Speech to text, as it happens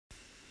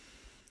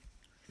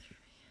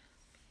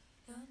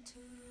to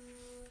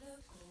the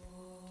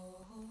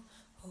goal.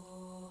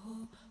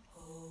 Hold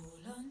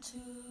on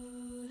to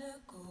the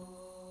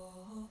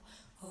goal.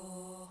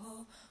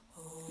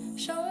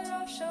 Show it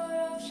off, show it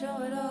off,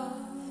 show it off.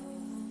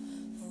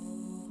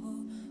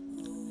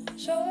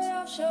 Show it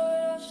off, show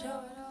it off, show it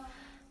off.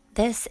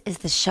 This is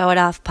the Show It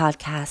Off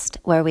podcast,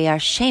 where we are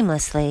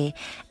shamelessly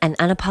and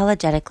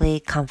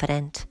unapologetically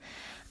confident.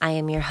 I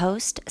am your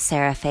host,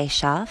 Sarah Faye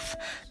Schaff,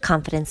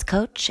 confidence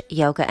coach,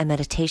 yoga and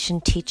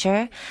meditation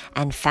teacher,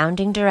 and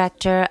founding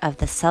director of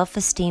the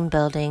self-esteem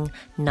building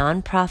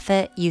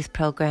nonprofit youth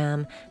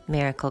program,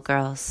 Miracle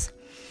Girls.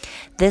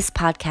 This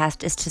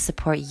podcast is to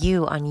support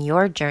you on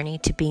your journey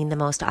to being the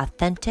most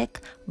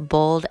authentic,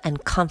 bold,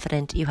 and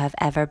confident you have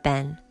ever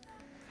been.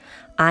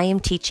 I am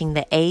teaching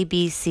the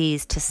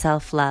ABCs to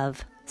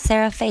self-love,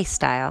 Sarah Faye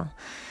style.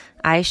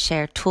 I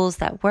share tools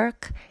that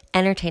work,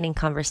 entertaining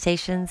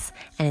conversations,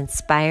 and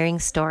inspiring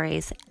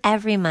stories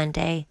every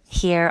Monday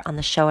here on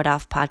the Show It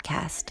Off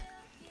podcast.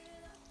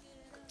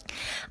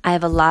 I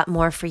have a lot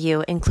more for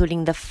you,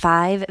 including the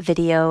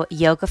 5-video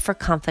Yoga for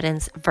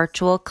Confidence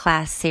virtual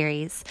class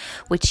series,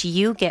 which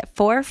you get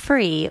for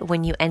free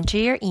when you enter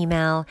your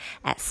email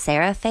at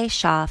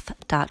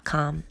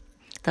sarahfayschaff.com.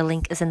 The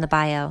link is in the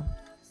bio.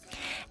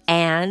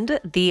 And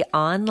the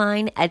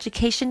online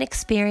education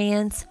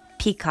experience,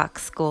 Peacock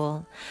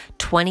School,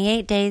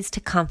 28 Days to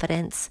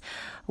Confidence,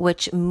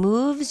 which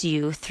moves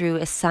you through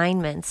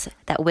assignments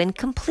that, when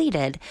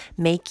completed,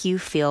 make you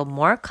feel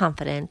more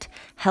confident,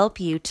 help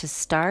you to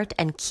start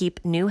and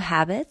keep new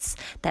habits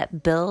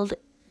that build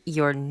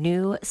your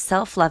new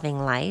self-loving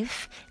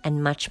life,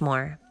 and much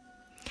more.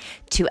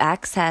 To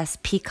access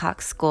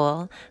Peacock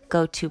School,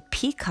 go to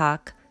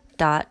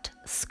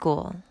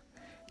peacock.school.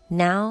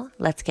 Now,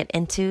 let's get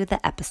into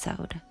the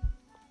episode.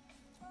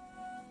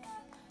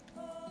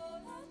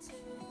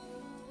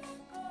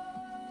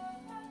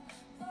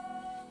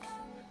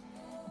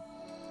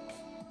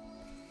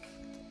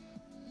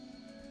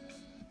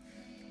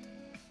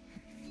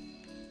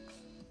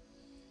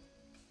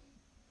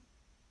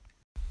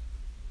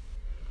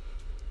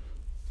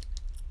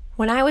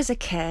 When I was a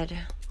kid,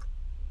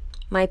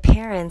 my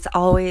parents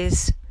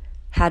always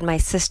had my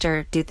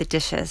sister do the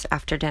dishes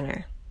after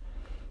dinner.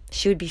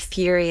 She would be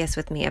furious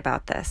with me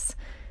about this.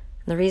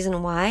 And the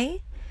reason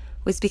why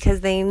was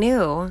because they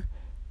knew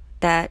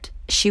that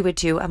she would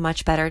do a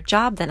much better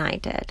job than I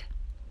did.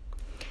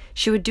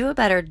 She would do a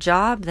better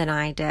job than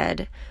I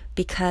did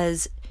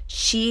because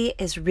she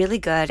is really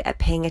good at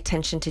paying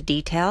attention to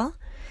detail.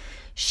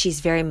 She's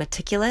very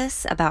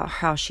meticulous about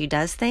how she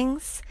does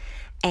things,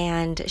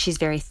 and she's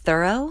very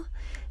thorough.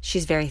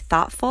 She's very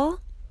thoughtful,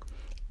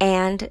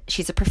 and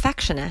she's a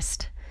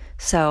perfectionist.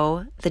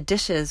 So the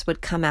dishes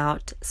would come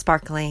out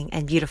sparkling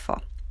and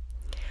beautiful,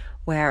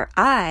 where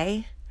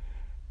I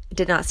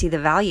did not see the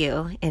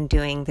value in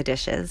doing the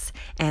dishes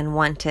and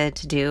wanted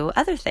to do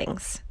other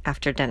things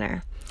after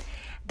dinner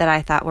that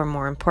I thought were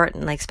more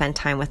important, like spend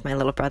time with my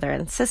little brother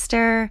and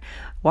sister,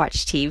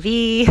 watch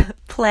TV,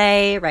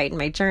 play, write in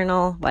my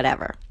journal,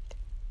 whatever.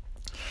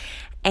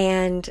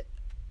 And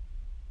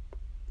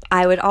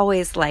I would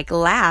always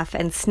laugh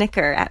and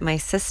snicker at my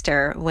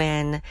sister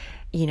when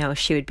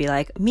she would be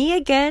like, me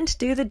again to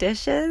do the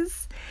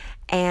dishes?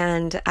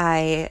 And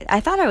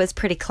I thought I was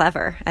pretty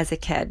clever as a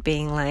kid,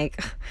 being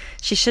like,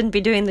 she shouldn't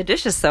be doing the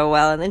dishes so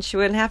well, and then she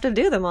wouldn't have to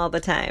do them all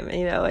the time.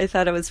 I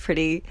thought it was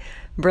pretty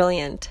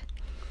brilliant.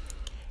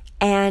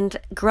 And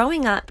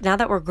growing up, now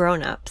that we're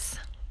grown-ups,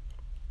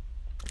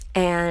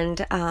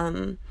 and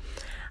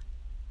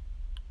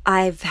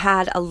I've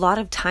had a lot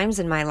of times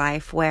in my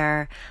life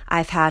where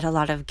I've had a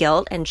lot of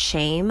guilt and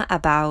shame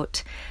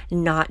about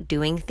not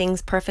doing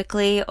things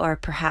perfectly, or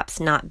perhaps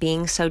not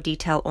being so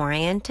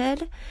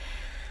detail-oriented.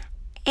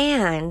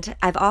 And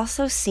I've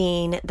also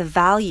seen the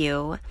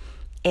value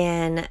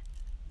in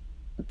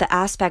the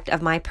aspect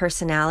of my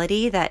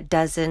personality that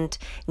doesn't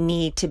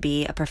need to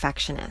be a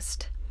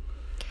perfectionist.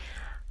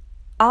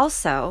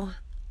 Also,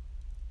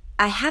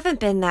 I haven't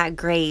been that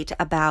great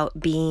about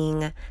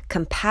being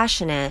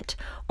compassionate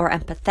or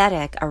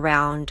empathetic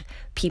around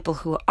people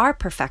who are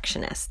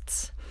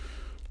perfectionists.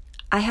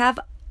 I have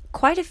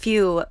quite a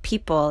few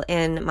people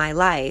in my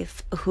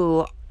life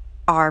who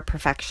are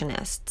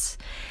perfectionists.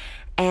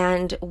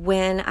 And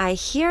when I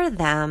hear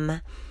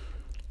them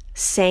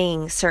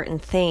saying certain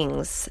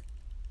things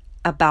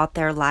about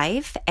their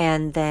life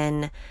and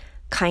then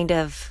kind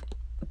of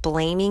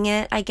blaming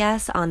it, I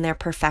guess, on their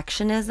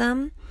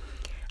perfectionism,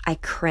 I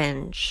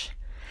cringe.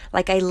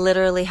 I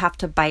literally have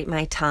to bite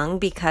my tongue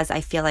because I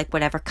feel like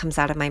whatever comes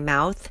out of my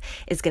mouth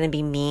is going to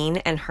be mean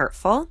and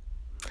hurtful,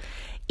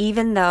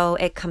 even though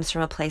it comes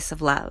from a place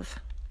of love.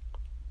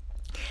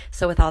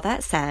 So with all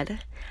that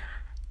said,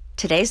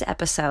 today's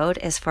episode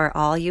is for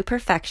all you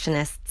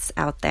perfectionists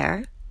out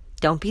there.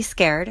 Don't be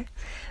scared,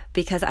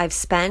 because I've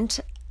spent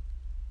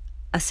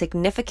a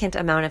significant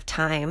amount of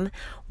time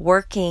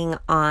working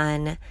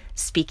on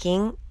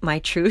speaking my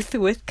truth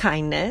with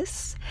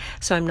kindness.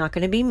 So I'm not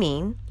going to be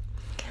mean.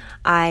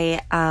 I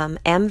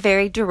am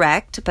very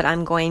direct, but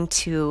I'm going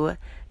to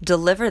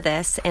deliver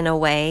this in a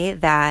way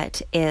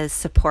that is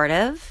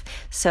supportive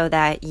so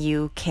that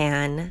you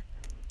can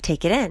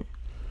take it in.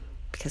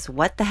 Because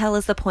what the hell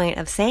is the point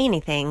of saying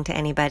anything to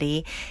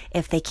anybody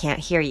if they can't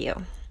hear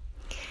you?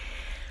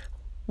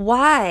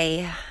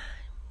 Why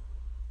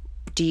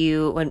do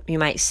you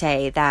might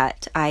say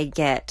that I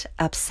get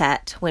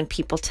upset when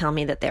people tell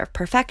me that they're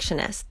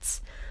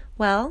perfectionists?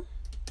 Well,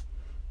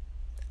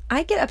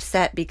 I get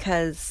upset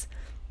because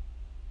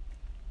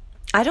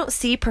I don't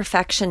see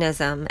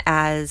perfectionism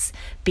as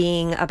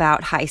being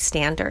about high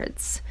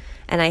standards.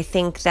 And I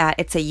think that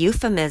it's a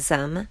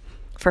euphemism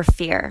for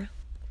fear.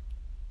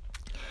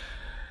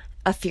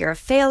 A fear of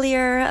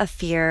failure, a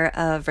fear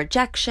of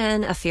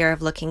rejection, a fear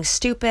of looking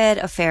stupid,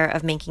 a fear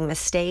of making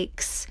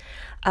mistakes,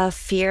 a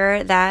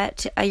fear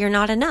that you're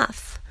not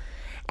enough.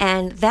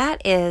 And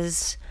that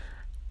is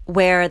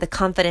where the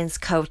confidence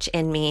coach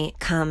in me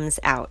comes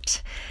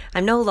out.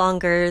 I'm no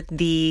longer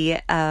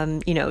the,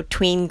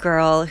 tween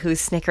girl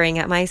who's snickering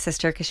at my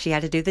sister because she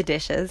had to do the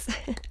dishes.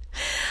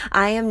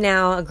 I am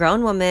now a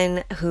grown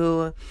woman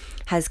who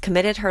has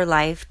committed her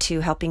life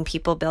to helping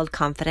people build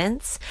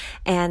confidence.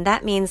 And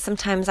that means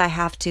sometimes I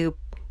have to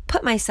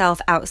put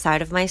myself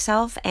outside of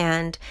myself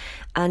and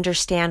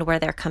understand where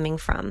they're coming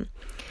from.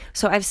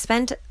 So I've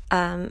spent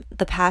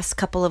the past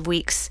couple of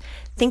weeks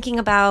thinking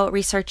about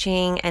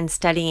researching and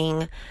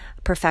studying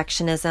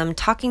perfectionism,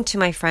 talking to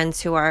my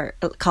friends who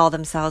call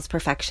themselves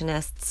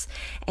perfectionists,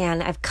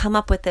 and I've come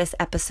up with this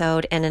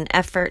episode in an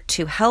effort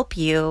to help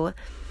you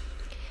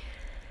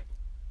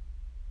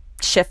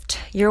shift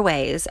your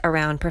ways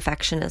around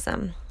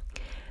perfectionism.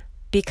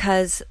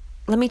 Because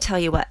let me tell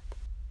you what,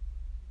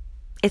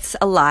 it's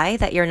a lie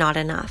that you're not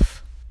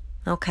enough.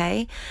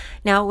 Okay?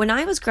 Now, when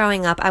I was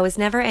growing up, I was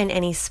never in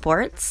any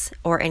sports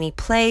or any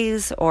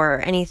plays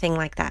or anything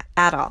like that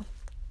at all.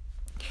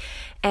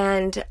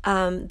 And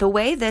the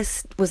way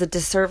this was a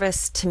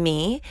disservice to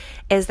me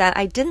is that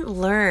I didn't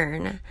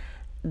learn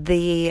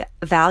the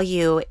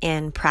value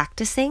in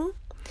practicing.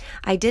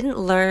 I didn't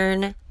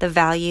learn the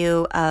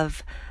value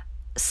of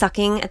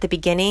sucking at the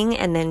beginning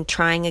and then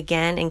trying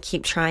again and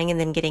keep trying and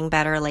then getting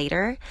better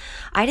later.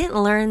 I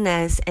didn't learn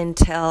this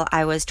until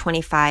I was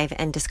 25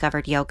 and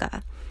discovered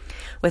yoga.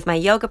 With my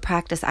yoga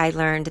practice, I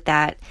learned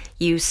that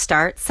you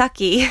start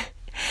sucky,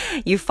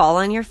 you fall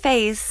on your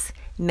face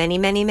many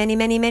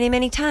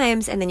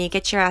times, and then you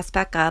get your ass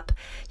back up,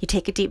 you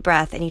take a deep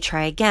breath, and you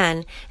try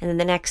again, and then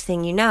the next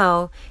thing you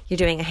know, you're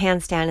doing a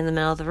handstand in the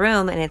middle of the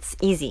room, and it's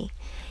easy.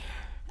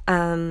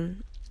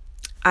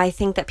 I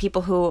think that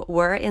people who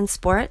were in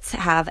sports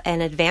have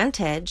an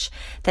advantage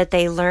that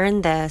they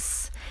learn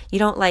this. You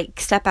don't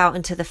step out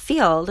into the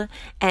field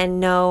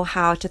and know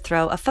how to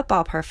throw a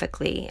football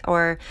perfectly,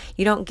 or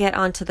you don't get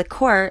onto the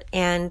court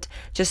and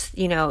just,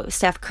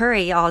 Steph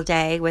Curry all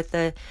day with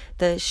the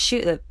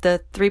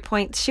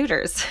 3-point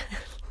shooters,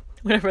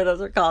 whatever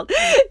those are called.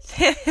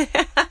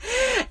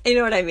 You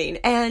know what I mean?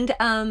 And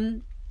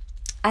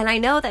I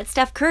know that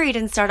Steph Curry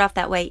didn't start off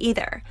that way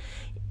either.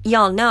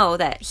 Y'all know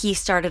that he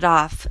started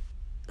off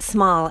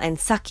small and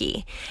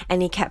sucky,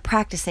 and he kept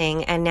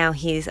practicing, and now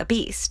he's a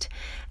beast.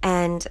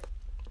 And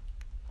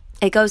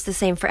it goes the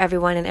same for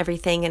everyone and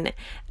everything,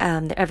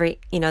 and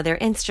their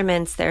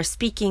instruments, their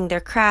speaking, their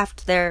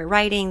craft, their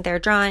writing, their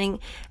drawing,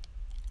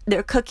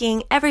 their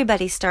cooking.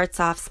 Everybody starts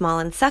off small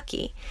and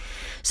sucky.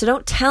 So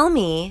don't tell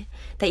me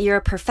that you're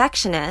a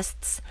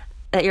perfectionist,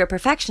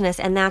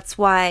 and that's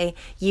why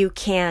you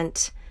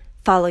can't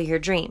follow your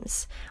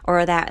dreams,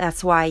 or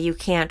that's why you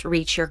can't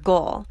reach your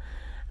goal.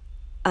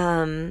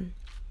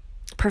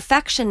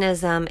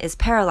 Perfectionism is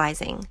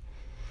paralyzing.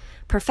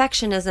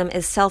 Perfectionism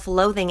is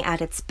self-loathing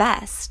at its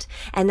best.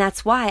 And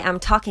that's why I'm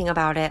talking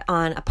about it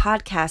on a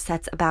podcast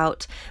that's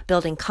about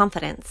building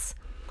confidence.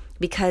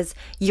 Because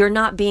you're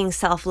not being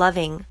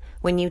self-loving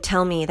when you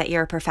tell me that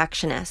you're a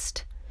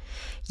perfectionist.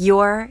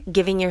 You're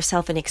giving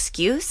yourself an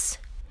excuse,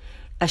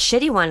 a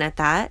shitty one at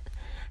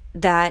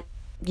that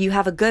you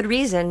have a good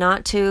reason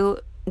not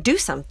to do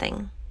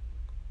something.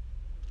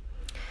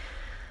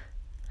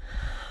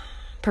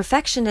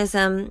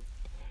 Perfectionism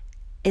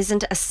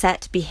isn't a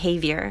set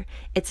behavior.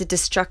 It's a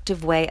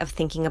destructive way of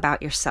thinking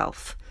about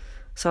yourself.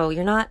 So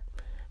you're not,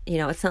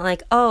 it's not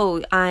like,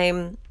 I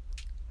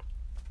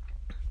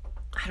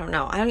don't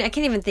know. I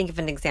can't even think of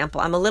an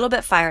example. I'm a little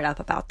bit fired up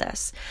about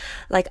this.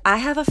 I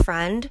have a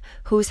friend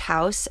whose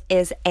house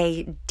is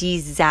a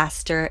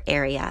disaster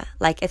area.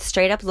 It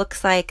straight up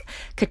looks like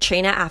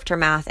Katrina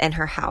aftermath in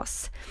her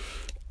house.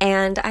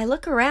 And I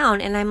look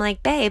around and I'm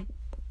like, babe,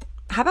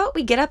 how about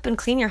we get up and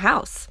clean your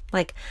house?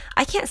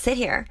 I can't sit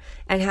here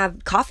and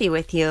have coffee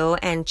with you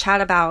and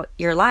chat about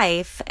your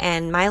life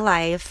and my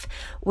life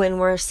when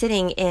we're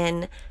sitting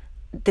in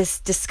this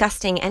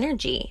disgusting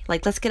energy.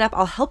 Let's get up.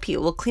 I'll help you.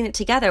 We'll clean it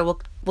together.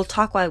 We'll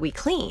talk while we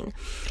clean.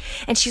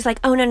 And she's like,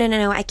 oh,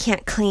 no. I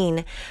can't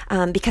clean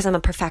because I'm a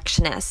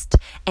perfectionist.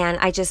 And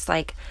I just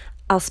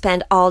I'll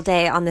spend all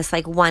day on this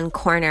one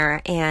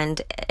corner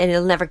and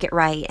it'll never get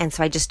right. And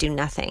so I just do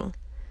nothing.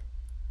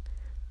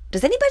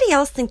 Does anybody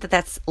else think that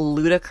that's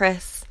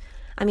ludicrous?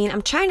 I mean,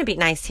 I'm trying to be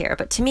nice here,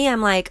 but to me,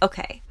 I'm like,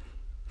 okay,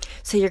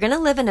 So you're going to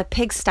live in a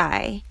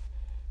pigsty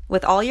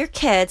with all your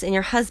kids and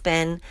your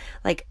husband,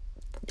 like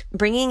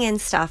bringing in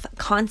stuff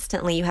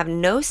constantly. You have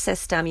no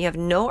system, you have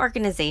no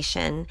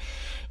organization,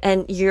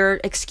 and your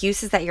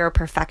excuse is that you're a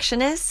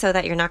perfectionist so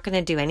that you're not going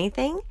to do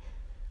anything.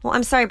 Well,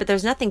 I'm sorry, but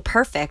there's nothing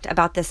perfect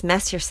about this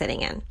mess you're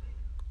sitting in.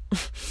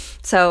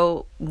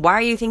 So why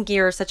are you thinking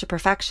you're such a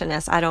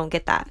perfectionist? I don't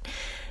get that.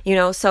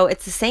 So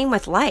it's the same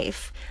with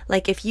life.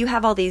 Like if you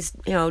have all these,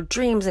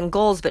 dreams and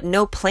goals, but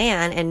no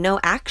plan and no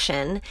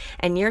action,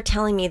 and you're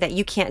telling me that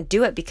you can't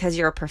do it because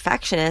you're a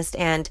perfectionist,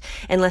 and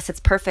unless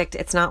it's perfect,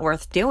 it's not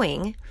worth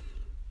doing.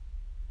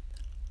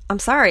 I'm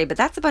sorry, but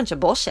that's a bunch of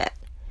bullshit.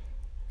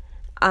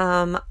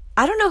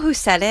 I don't know who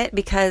said it,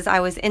 because I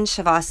was in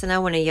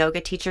Shavasana when a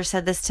yoga teacher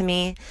said this to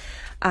me.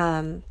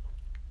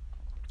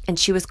 And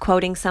she was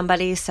quoting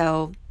somebody,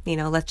 so,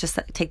 let's just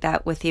take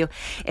that with you,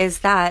 is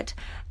that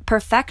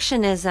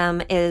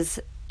perfectionism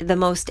is the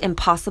most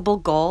impossible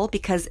goal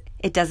because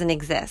it doesn't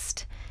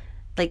exist.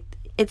 Like,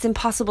 it's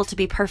impossible to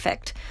be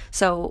perfect.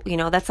 So,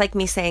 that's like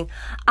me saying,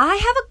 I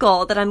have a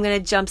goal that I'm going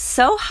to jump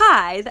so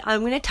high that I'm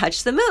going to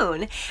touch the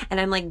moon. And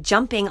I'm like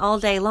jumping all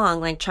day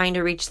long, like trying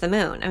to reach the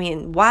moon. I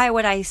mean, why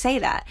would I say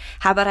that?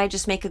 How about I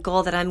just make a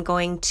goal that I'm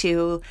going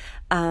to,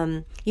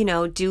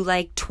 do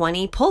like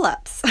 20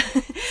 pull-ups.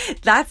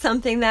 That's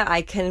something that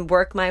I can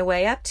work my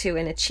way up to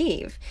and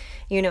achieve,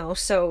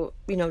 so,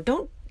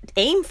 don't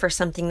aim for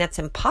something that's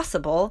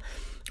impossible,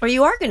 or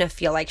you are going to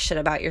feel like shit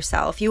about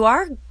yourself. You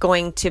are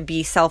going to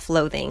be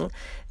self-loathing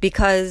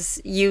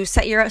because you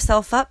set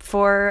yourself up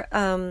for,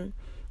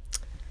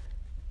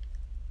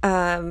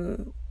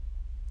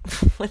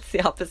 what's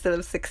the opposite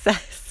of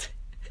success?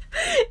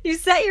 You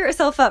set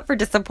yourself up for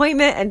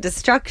disappointment and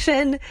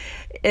destruction,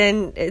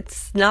 and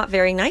it's not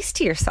very nice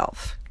to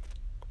yourself.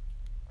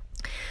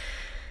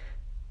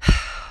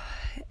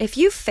 If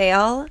you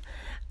fail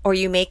or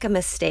you make a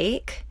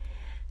mistake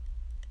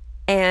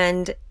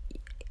and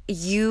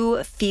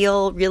you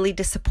feel really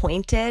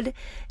disappointed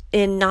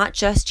in not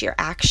just your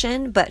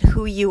action, but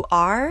who you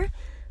are,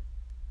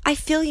 I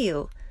feel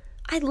you.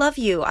 I love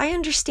you. I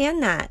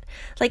understand that.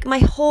 Like my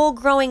whole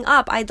growing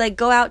up, I'd like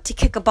go out to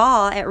kick a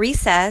ball at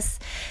recess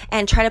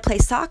and try to play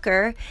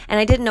soccer, and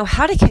I didn't know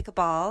how to kick a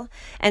ball.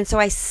 And so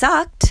I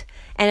sucked,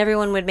 and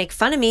everyone would make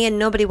fun of me and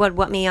nobody would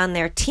want me on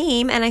their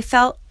team. And I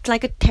felt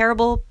like a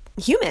terrible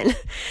human.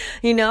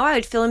 I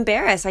would feel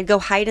embarrassed. I'd go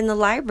hide in the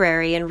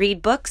library and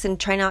read books and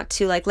try not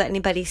to like let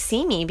anybody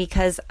see me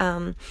because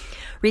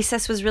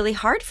recess was really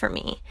hard for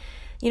me.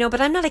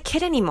 But I'm not a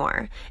kid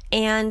anymore,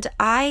 and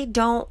I'm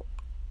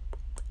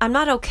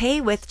not okay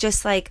with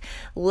just like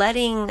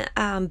letting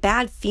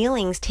bad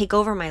feelings take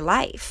over my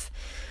life.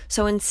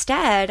 So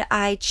instead,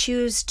 I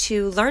choose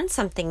to learn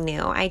something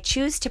new. I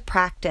choose to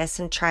practice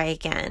and try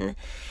again.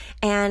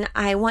 And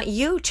I want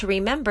you to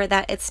remember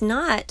that it's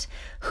not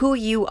who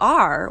you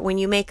are when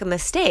you make a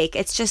mistake.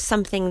 It's just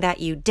something that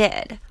you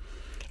did.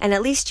 And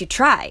at least you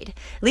tried.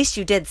 At least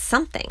you did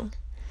something.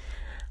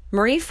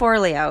 Marie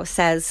Forleo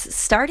says,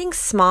 starting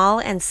small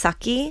and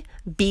sucky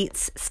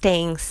beats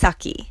staying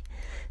sucky.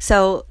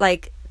 So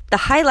like the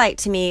highlight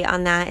to me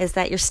on that is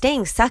that you're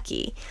staying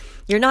sucky.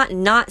 You're not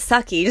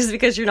sucky just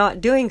because you're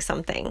not doing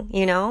something,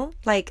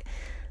 Like,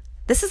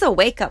 this is a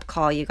wake-up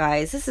call, you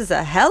guys. This is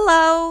a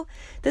hello.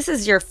 This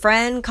is your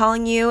friend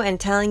calling you and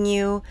telling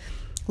you,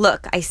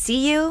 look, I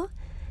see you,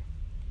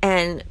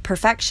 and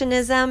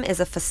perfectionism is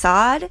a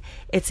facade.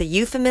 It's a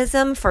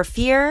euphemism for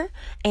fear,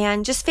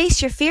 and just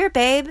face your fear,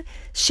 babe.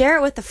 Share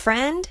it with a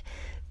friend,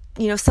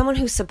 someone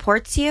who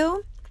supports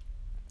you,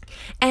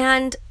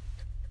 and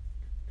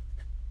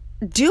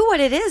do what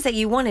it is that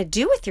you want to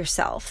do with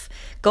yourself.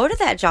 Go to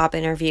that job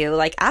interview,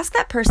 like ask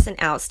that person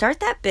out,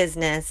 start that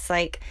business,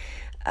 like,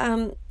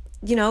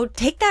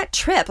 take that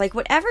trip, like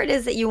whatever it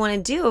is that you want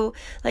to do.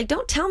 Like,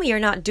 don't tell me you're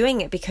not doing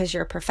it because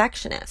you're a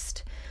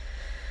perfectionist.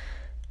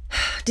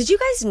 Did you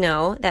guys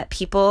know that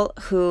people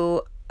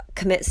who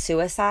commit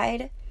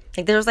suicide,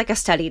 like there was like a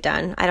study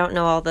done. I don't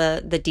know all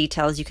the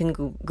details. You can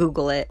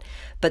Google it.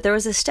 But there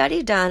was a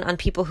study done on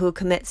people who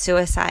commit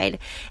suicide,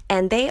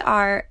 and they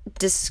are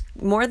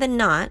more than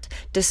not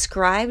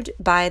described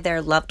by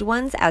their loved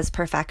ones as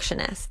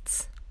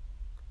perfectionists.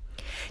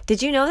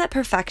 Did you know that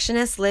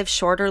perfectionists live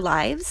shorter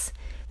lives?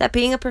 That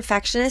being a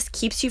perfectionist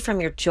keeps you from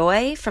your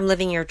joy, from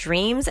living your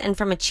dreams, and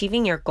from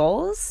achieving your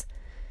goals?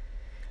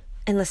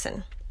 And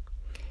listen,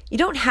 you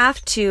don't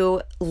have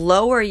to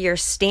lower your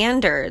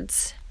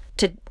standards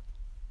to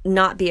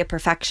not be a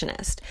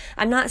perfectionist.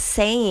 I'm not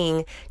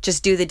saying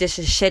just do the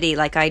dishes shitty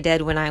like I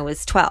did when I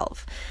was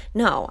 12.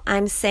 No,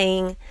 I'm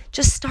saying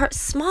just start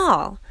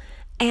small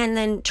and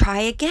then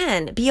try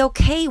again. Be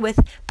okay with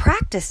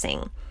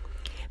practicing.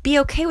 Be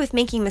okay with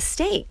making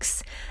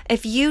mistakes.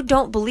 If you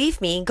don't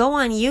believe me, go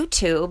on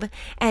YouTube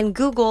and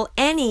Google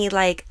any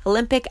like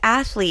Olympic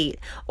athlete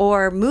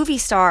or movie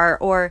star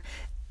or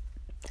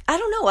I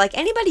don't know, like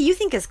anybody you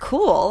think is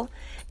cool,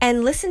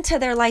 and listen to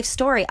their life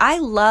story. I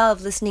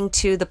love listening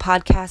to the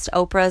podcast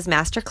Oprah's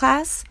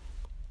Masterclass.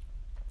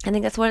 I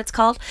think that's what it's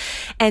called.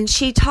 And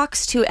she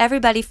talks to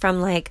everybody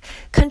from like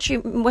country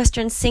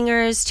western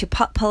singers to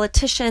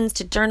politicians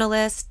to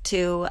journalists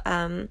to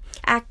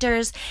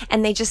actors,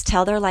 and they just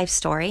tell their life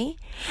story.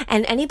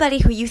 And anybody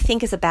who you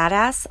think is a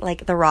badass,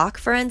 like The Rock,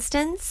 for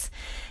instance,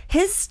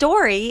 his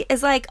story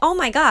is like, oh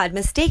my God,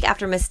 mistake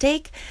after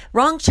mistake,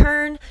 wrong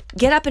turn,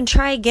 get up and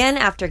try again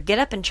after get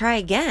up and try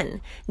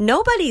again.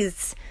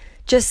 Nobody's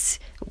just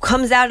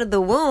comes out of the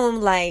womb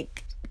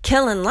like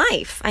killing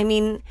life. I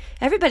mean,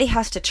 everybody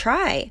has to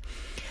try.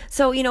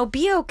 So,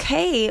 be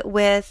okay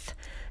with,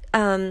 what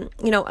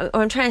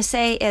I'm trying to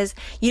say is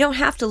you don't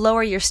have to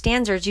lower your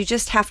standards. You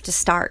just have to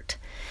start.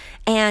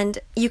 And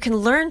you can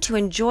learn to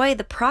enjoy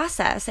the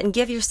process and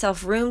give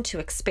yourself room to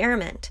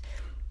experiment.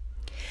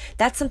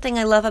 That's something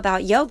I love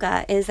about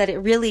yoga, is that it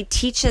really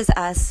teaches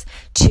us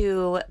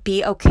to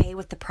be okay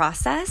with the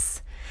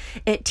process.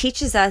 It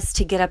teaches us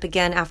to get up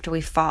again after we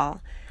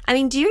fall. I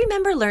mean, do you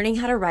remember learning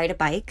how to ride a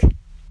bike?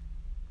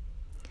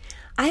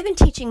 I've been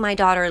teaching my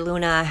daughter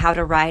Luna how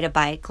to ride a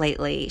bike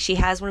lately. She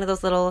has one of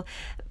those little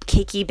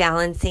cakey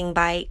balancing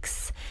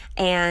bikes,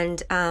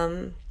 and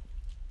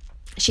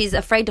she's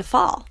afraid to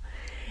fall.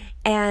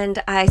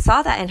 And I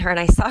saw that in her, and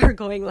I saw her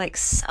going like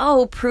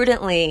so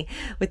prudently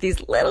with these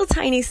little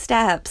tiny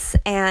steps.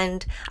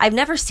 And I've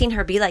never seen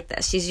her be like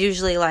this. She's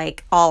usually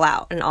like all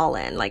out and all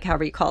in, like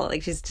however you call it.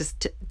 Like she's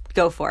just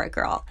go for it,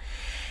 girl.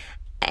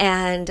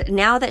 And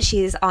now that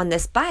she's on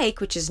this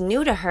bike, which is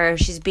new to her,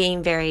 she's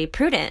being very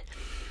prudent.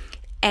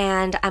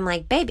 And I'm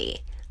like, baby,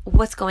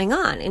 what's going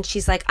on? And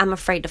she's like, I'm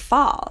afraid to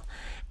fall.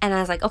 And I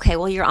was like, okay,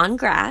 well, you're on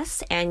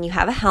grass and you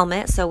have a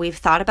helmet. So we've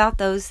thought about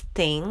those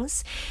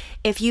things.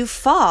 If you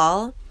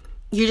fall,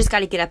 you just got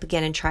to get up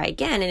again and try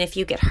again. And if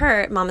you get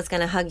hurt, mama's going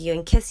to hug you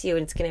and kiss you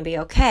and it's going to be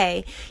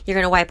okay. You're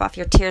going to wipe off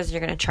your tears and you're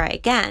going to try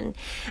again.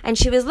 And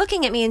she was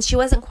looking at me and she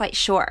wasn't quite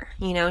sure.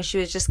 She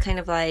was just kind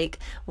of like,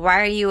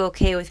 why are you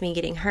okay with me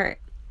getting hurt?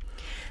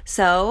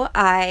 So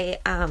I,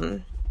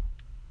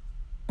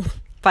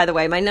 by the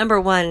way, my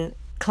number one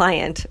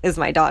client is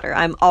my daughter.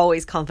 I'm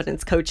always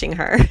confidence coaching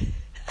her.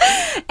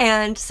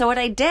 And so what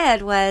I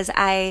did was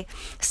I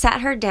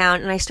sat her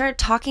down and I started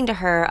talking to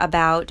her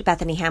about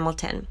Bethany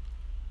Hamilton,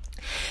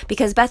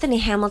 because Bethany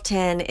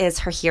Hamilton is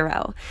her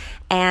hero.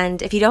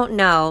 And if you don't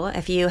know,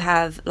 if you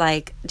have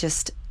like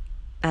just,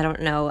 I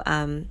don't know,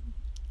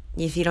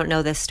 if you don't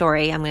know this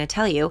story, I'm going to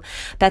tell you.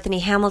 Bethany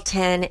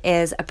Hamilton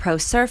is a pro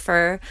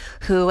surfer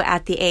who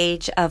at the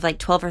age of like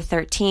 12 or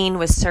 13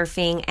 was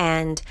surfing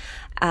and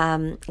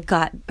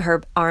got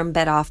her arm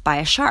bit off by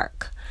a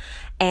shark.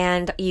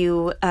 And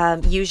you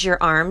use your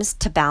arms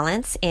to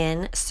balance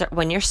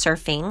when you're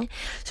surfing.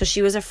 So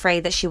she was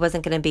afraid that she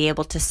wasn't going to be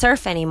able to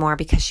surf anymore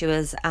because she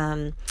was,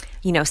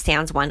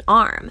 sans one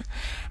arm.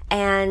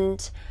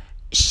 And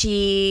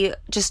she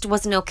just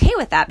wasn't okay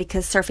with that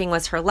because surfing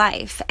was her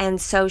life.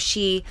 And so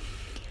she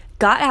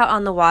got out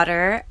on the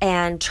water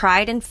and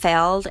tried and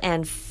failed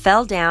and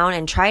fell down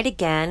and tried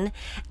again,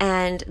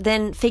 and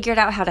then figured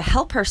out how to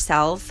help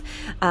herself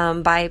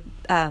by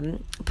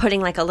putting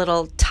like a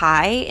little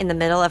tie in the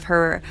middle of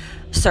her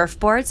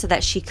surfboard so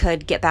that she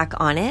could get back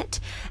on it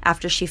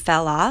after she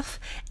fell off.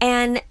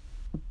 And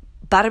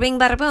bada bing,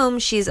 bada boom,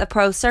 she's a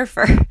pro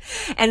surfer.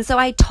 And so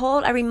I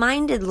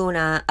reminded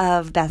Luna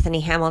of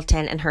Bethany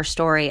Hamilton and her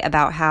story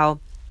about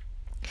how,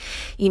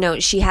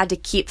 she had to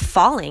keep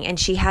falling and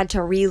she had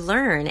to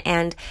relearn.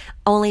 And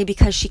only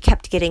because she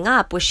kept getting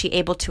up was she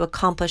able to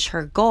accomplish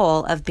her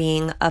goal of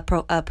being a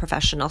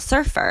professional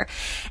surfer.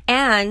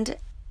 And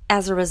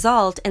as a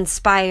result,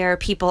 inspire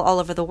people all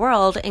over the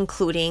world,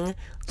 including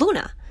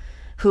Luna,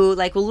 who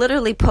like will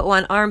literally put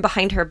one arm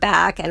behind her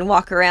back and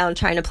walk around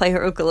trying to play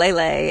her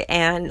ukulele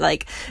and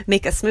like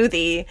make a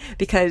smoothie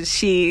because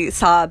she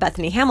saw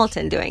Bethany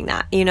Hamilton doing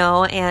that,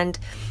 and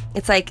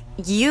it's like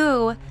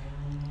you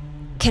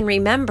can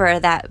remember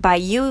that by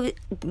you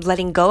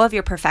letting go of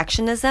your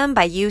perfectionism,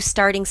 by you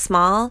starting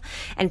small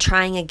and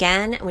trying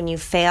again when you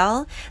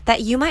fail,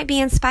 that you might be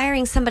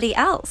inspiring somebody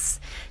else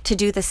to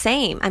do the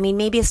same. I mean,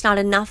 maybe it's not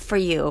enough for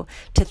you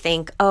to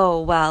think, oh,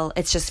 well,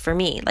 it's just for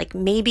me. Like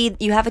maybe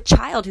you have a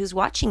child who's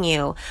watching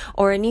you,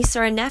 or a niece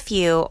or a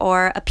nephew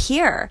or a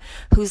peer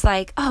who's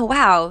like, oh,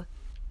 wow,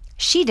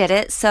 she did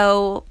it.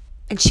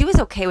 And she was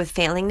okay with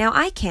failing. Now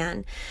I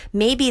can.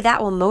 Maybe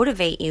that will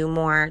motivate you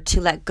more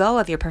to let go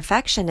of your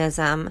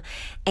perfectionism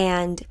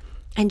and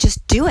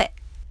just do it.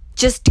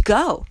 Just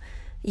go.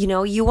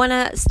 You want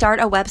to start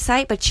a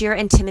website, but you're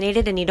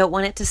intimidated and you don't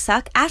want it to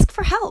suck. Ask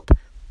for help.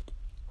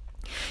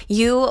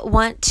 You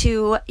want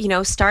to,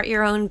 start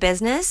your own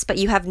business, but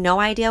you have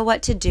no idea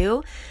what to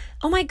do.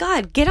 Oh my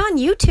God, get on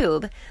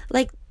YouTube.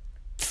 Like,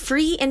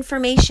 free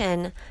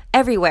information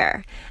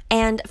everywhere.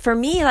 And for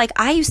me, like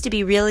I used to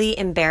be really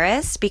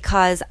embarrassed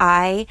because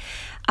I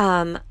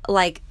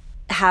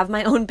have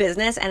my own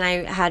business and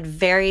I had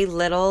very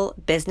little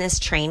business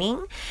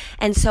training.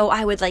 And so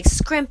I would like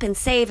scrimp and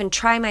save and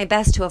try my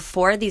best to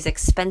afford these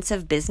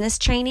expensive business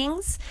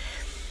trainings.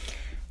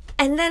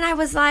 And then I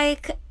was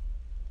like,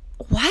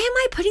 why am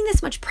I putting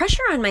this much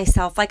pressure on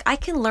myself? Like, I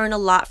can learn a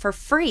lot for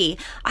free.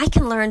 I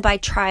can learn by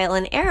trial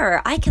and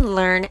error. I can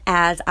learn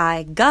as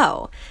I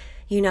go.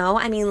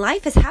 I mean,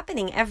 life is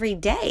happening every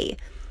day.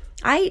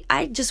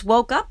 I just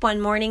woke up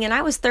one morning and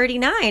I was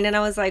 39 and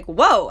I was like,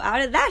 whoa, how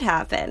did that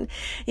happen?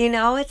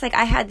 It's like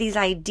I had these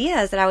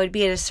ideas that I would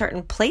be at a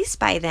certain place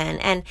by then.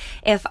 And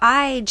if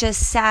I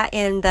just sat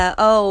in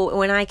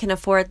when I can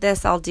afford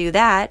this, I'll do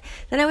that,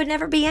 then I would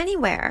never be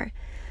anywhere.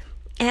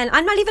 And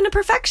I'm not even a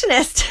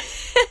perfectionist.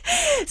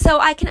 So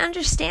I can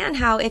understand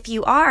how, if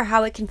you are,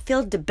 how it can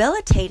feel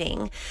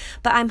debilitating.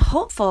 But I'm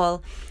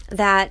hopeful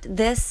that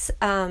this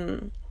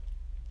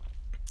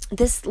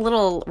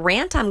little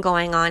rant I'm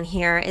going on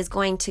here is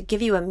going to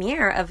give you a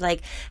mirror of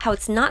like how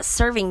it's not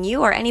serving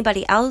you or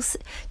anybody else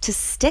to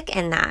stick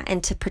in that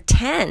and to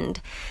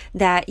pretend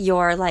that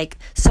you're like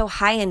so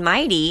high and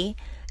mighty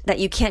that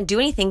you can't do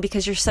anything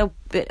because you're so,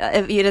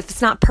 if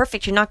it's not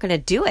perfect, you're not going to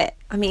do it.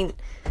 I mean,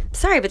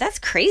 sorry, but that's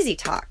crazy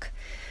talk.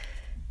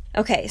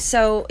 Okay,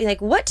 so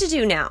like what to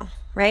do now,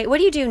 right? What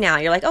do you do now?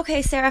 You're like,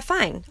 okay, Sarah,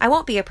 fine. I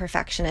won't be a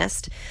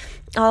perfectionist.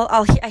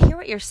 I hear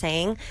what you're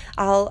saying.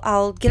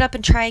 I'll get up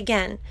and try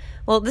again.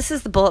 Well, this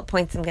is the bullet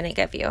points I'm going to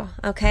give you.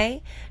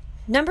 Okay.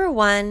 Number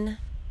 1,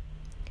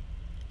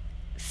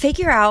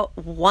 figure out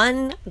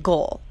one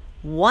goal,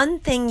 one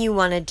thing you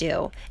want to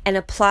do, and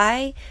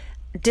apply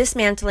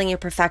dismantling your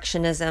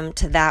perfectionism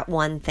to that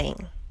one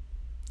thing.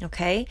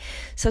 Okay.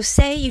 So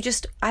say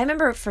I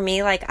remember for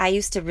me, like I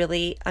used to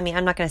really, I'm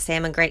not going to say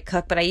I'm a great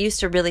cook, but I used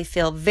to really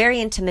feel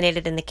very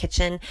intimidated in the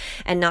kitchen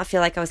and not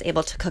feel like I was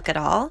able to cook at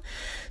all.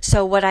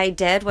 So what I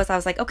did was I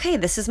was like, okay,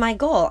 this is my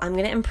goal. I'm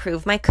going to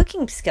improve my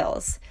cooking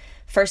skills.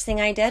 First thing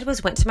I did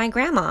was went to my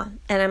grandma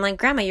and I'm like,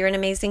 Grandma, you're an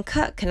amazing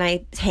cook. Can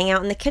I hang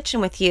out in the kitchen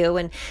with you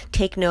and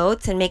take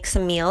notes and make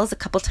some meals a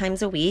couple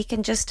times a week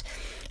and just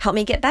help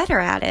me get better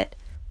at it?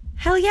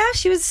 Hell yeah,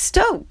 she was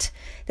stoked.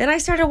 Then I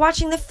started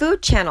watching the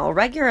Food Channel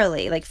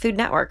regularly, like Food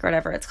Network or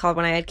whatever it's called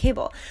when I had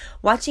cable.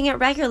 Watching it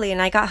regularly,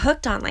 and I got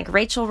hooked on like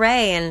Rachel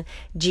Ray and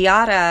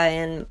Giada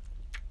and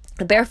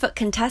the Barefoot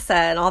Contessa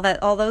and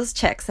all those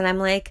chicks. And I'm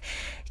like,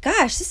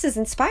 gosh, this is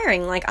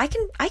inspiring. Like I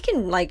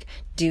can like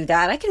do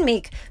that. I can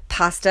make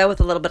pasta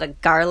with a little bit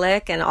of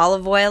garlic and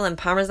olive oil and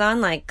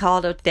Parmesan, like call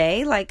it a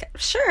day. Like,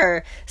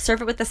 sure,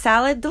 serve it with the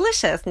salad,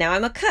 delicious. Now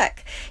I'm a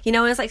cook. And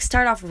it's like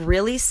start off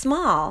really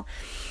small.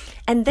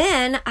 And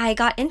then I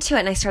got into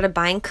it and I started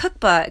buying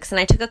cookbooks and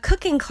I took a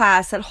cooking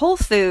class at Whole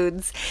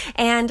Foods.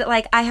 And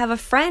like I have a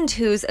friend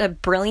who's a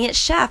brilliant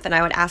chef and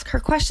I would ask her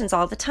questions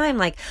all the time.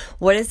 Like,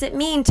 what does it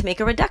mean to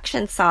make a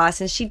reduction sauce?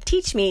 And she'd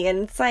teach me.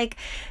 And it's like,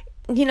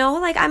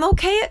 like I'm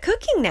okay at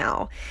cooking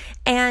now.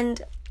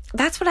 And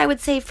that's what I would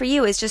say for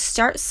you is just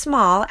start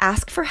small,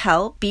 ask for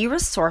help, be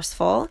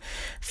resourceful,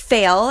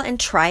 fail and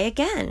try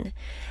again.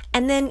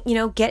 And then,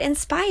 get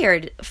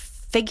inspired.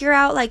 Figure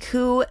out like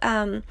who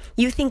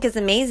you think is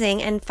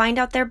amazing and find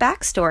out their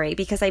backstory,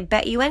 because I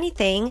bet you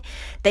anything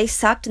they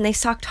sucked and they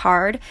sucked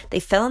hard.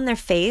 They fell on their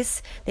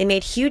face. They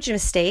made huge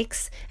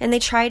mistakes and they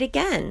tried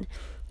again.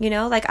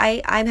 Like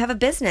I have a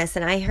business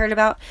and I heard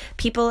about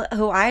people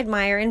who I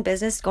admire in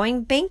business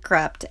going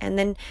bankrupt and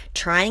then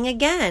trying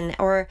again,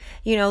 or,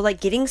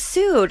 like getting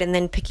sued and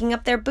then picking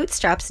up their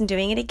bootstraps and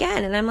doing it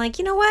again. And I'm like,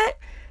 you know what?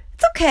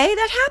 It's okay.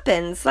 That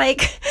happens.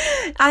 Like,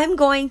 I'm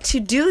going to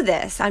do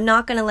this. I'm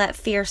not going to let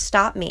fear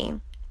stop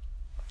me.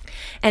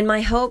 And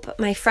my hope,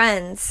 my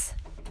friends,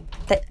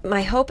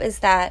 my hope is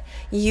that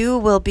you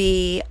will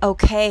be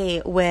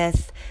okay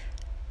with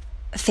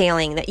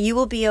failing, that you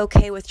will be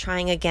okay with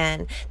trying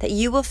again, that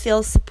you will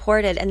feel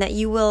supported, and that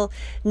you will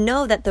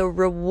know that the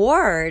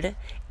reward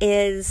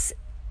is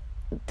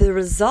the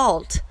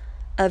result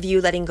of you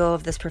letting go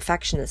of this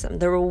perfectionism.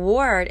 The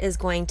reward is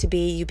going to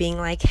be you being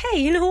like, hey,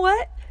 you know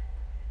what?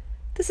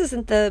 This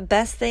isn't the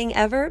best thing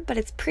ever, but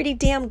it's pretty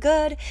damn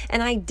good,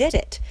 and I did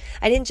it.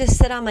 I didn't just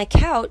sit on my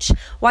couch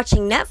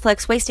watching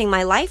Netflix, wasting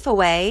my life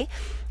away,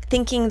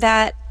 thinking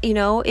that,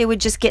 it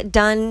would just get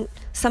done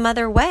some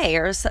other way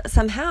or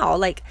somehow,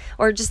 like,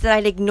 or just that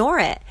I'd ignore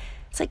it.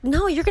 It's like,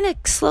 no, you're going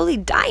to slowly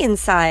die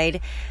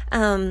inside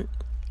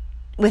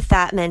with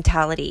that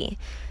mentality.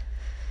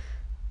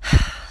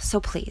 So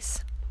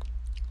please,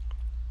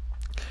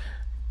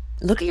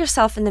 look at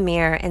yourself in the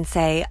mirror and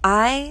say,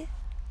 I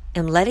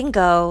am letting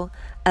go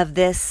of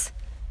this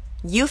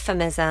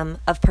euphemism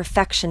of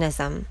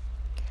perfectionism.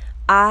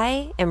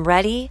 I am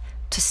ready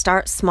to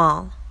start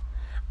small.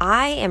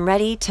 I am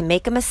ready to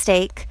make a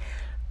mistake,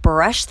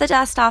 brush the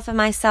dust off of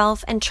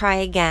myself, and try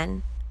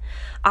again.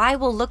 I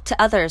will look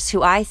to others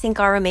who I think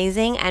are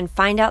amazing and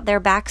find out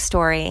their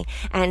backstory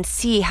and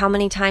see how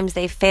many times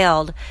they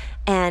failed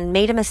and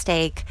made a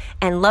mistake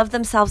and loved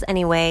themselves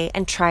anyway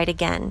and tried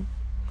again.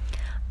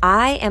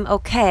 I am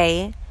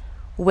okay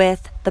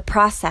with the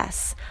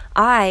process.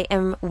 I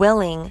am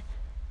willing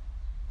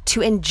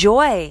to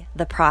enjoy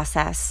the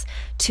process,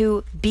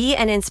 to be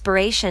an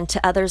inspiration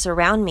to others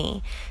around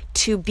me,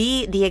 to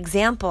be the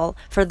example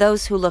for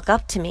those who look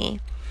up to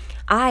me.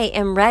 I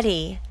am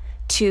ready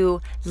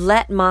to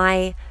let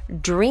my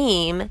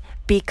dream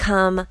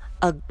become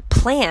a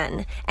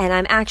plan, and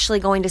I'm actually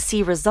going to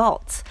see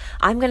results.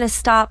 I'm going to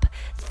stop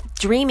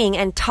dreaming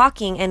and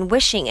talking and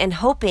wishing and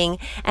hoping,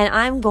 and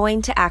I'm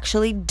going to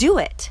actually do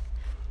it.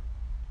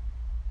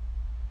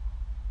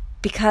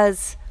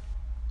 Because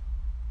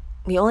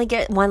we only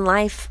get one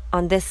life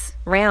on this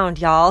round,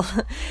 y'all,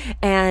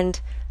 and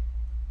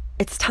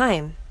it's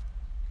time.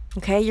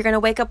 Okay, you're going to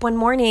wake up one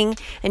morning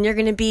and you're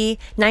going to be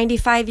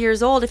 95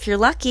 years old if you're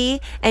lucky,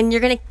 and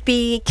you're going to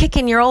be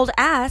kicking your old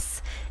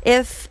ass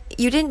if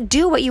you didn't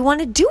do what you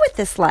want to do with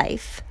this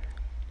life.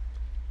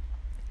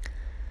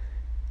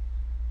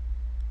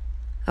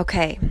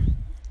 Okay,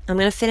 I'm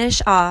going to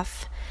finish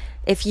off.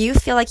 If you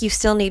feel like you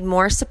still need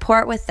more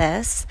support with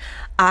this,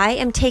 I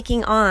am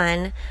taking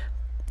on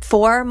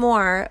 4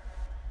 more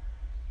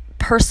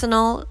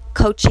personal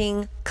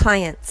coaching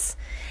clients,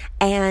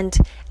 and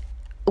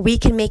we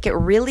can make it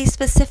really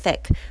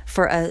specific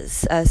for a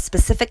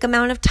specific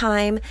amount of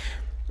time.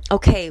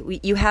 Okay,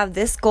 you have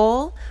this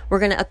goal. We're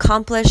going to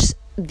accomplish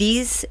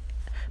these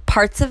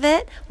parts of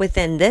it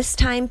within this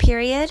time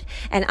period,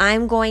 and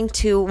I'm going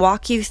to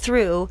walk you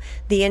through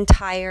the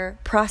entire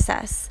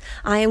process.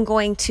 I am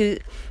going to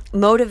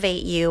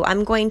motivate you.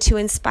 I'm going to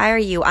inspire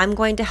you. I'm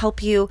going to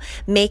help you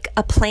make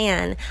a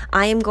plan.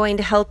 I am going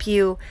to help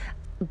you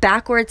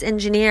backwards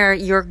engineer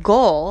your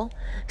goal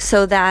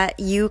so that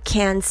you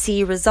can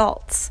see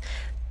results.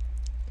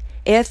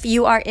 If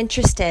you are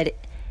interested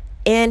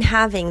in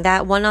having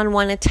that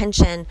one-on-one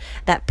attention,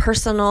 that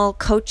personal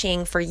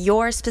coaching for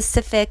your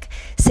specific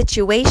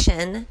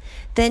situation,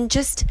 then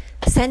just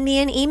send me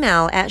an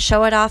email at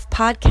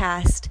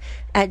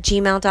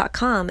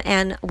showitoffpodcast@gmail.com,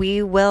 and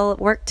we will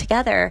work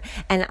together.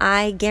 And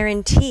I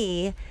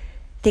guarantee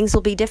things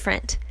will be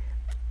different.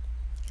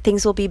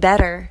 Things will be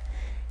better.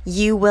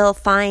 You will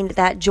find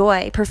that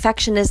joy.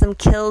 Perfectionism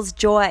kills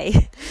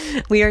joy.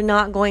 We are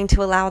not going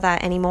to allow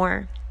that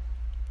anymore.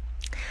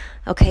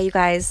 Okay, you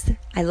guys,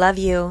 I love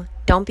you.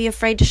 Don't be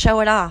afraid to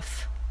show it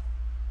off.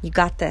 You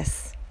got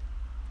this.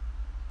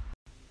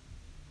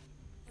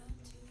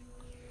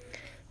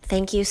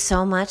 Thank you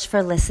so much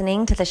for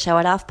listening to the Show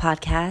It Off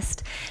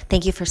podcast.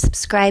 Thank you for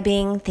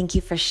subscribing. Thank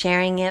you for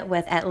sharing it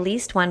with at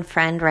least one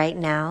friend right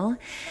now.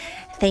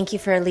 Thank you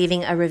for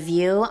leaving a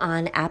review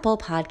on Apple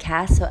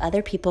Podcasts so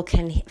other people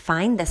can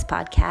find this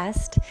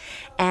podcast.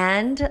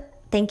 And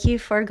thank you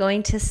for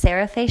going to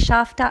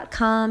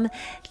sarahfayshoff.com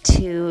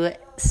to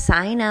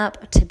sign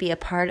up to be a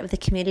part of the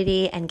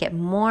community and get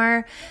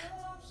more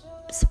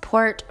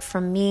support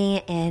from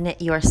me in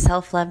your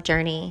self-love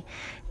journey.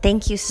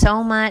 Thank you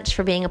so much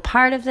for being a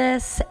part of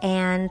this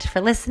and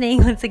for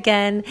listening once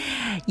again.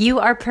 You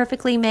are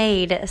perfectly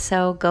made,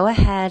 so go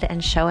ahead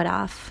and show it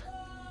off.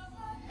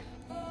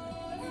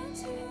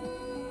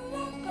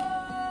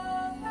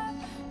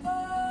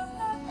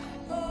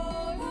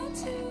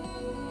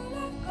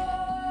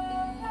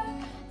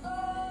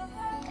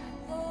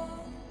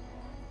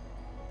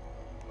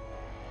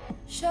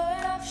 Show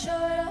it off,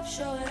 show it off,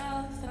 show it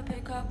off. I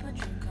pick up a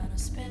drink, kinda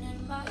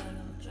spinning my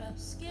yellow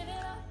dress. Give it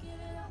up, give it up.